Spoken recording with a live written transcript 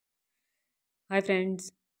Hi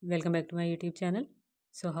friends, welcome back to my YouTube channel.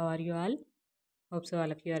 So how are you all? Hope so all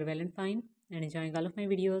of you are well and fine and enjoying all of my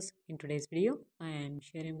videos. In today's video, I am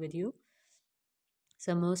sharing with you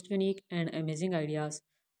some most unique and amazing ideas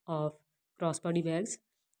of crossbody bags,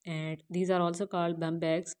 and these are also called bum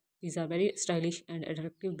bags. These are very stylish and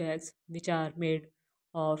attractive bags which are made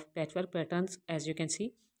of patchwork patterns. As you can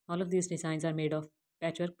see, all of these designs are made of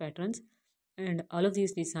patchwork patterns, and all of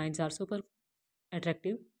these designs are super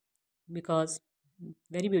attractive because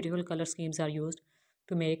very beautiful color schemes are used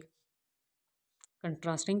to make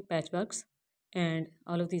contrasting patchworks, and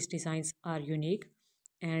all of these designs are unique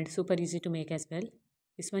and super easy to make as well.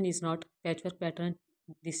 This one is not patchwork pattern.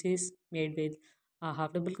 This is made with a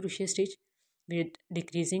half double crochet stitch with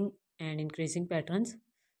decreasing and increasing patterns.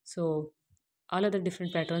 So all other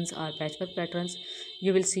different patterns are patchwork patterns.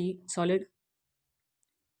 You will see solid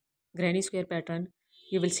granny square pattern,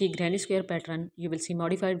 you will see granny square pattern, you will see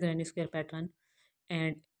modified granny square pattern,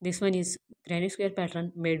 and this one is granny square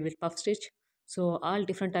pattern made with puff stitch. So all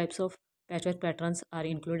different types of patchwork patterns are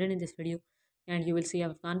included in this video, and you will see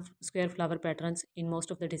Afghan square flower patterns in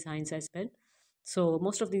most of the designs as well. So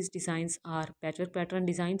most of these designs are patchwork pattern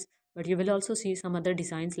designs, but you will also see some other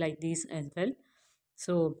designs like these as well.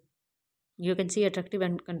 So you can see attractive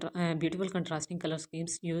and beautiful contrasting color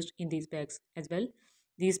schemes used in these bags as well.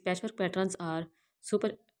 These patchwork patterns are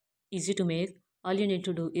super easy to make. All you need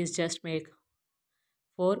to do is just make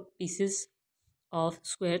four pieces of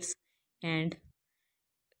squares, and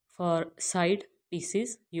for side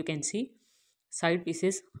pieces you can see side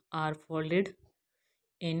pieces are folded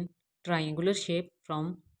in triangular shape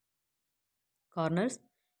from corners,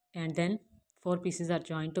 and then four pieces are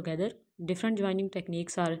joined together. Different joining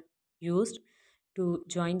techniques are used to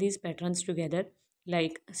join these patterns together,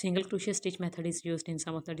 like single crochet stitch method is used in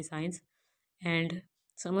some of the designs, and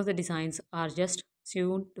some of the designs are just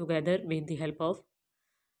sewn together with the help of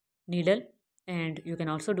needle, and you can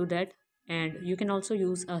also do that. And you can also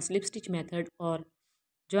use a slip stitch method, or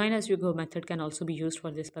join as you go method can also be used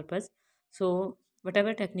for this purpose. So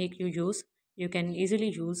whatever technique you use, you can easily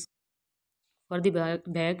use for the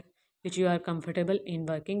bag which you are comfortable in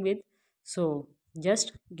working with. So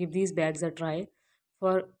just give these bags a try.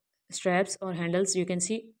 For straps or handles, you can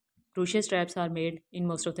see crochet straps are made in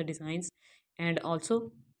most of the designs, and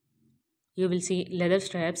also you will see leather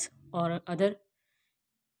straps or other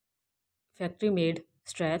factory made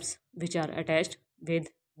straps which are attached with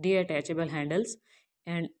detachable handles,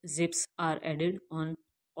 and zips are added on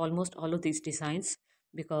almost all of these designs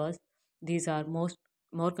because these are most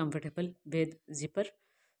more comfortable with zipper.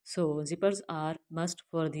 So zippers are must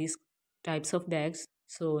for these types of bags.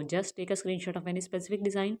 So just take a screenshot of any specific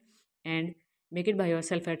design and make it by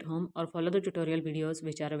yourself at home, or follow the tutorial videos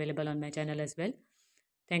which are available on my channel as well.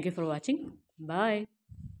 Thank you for watching. Bye.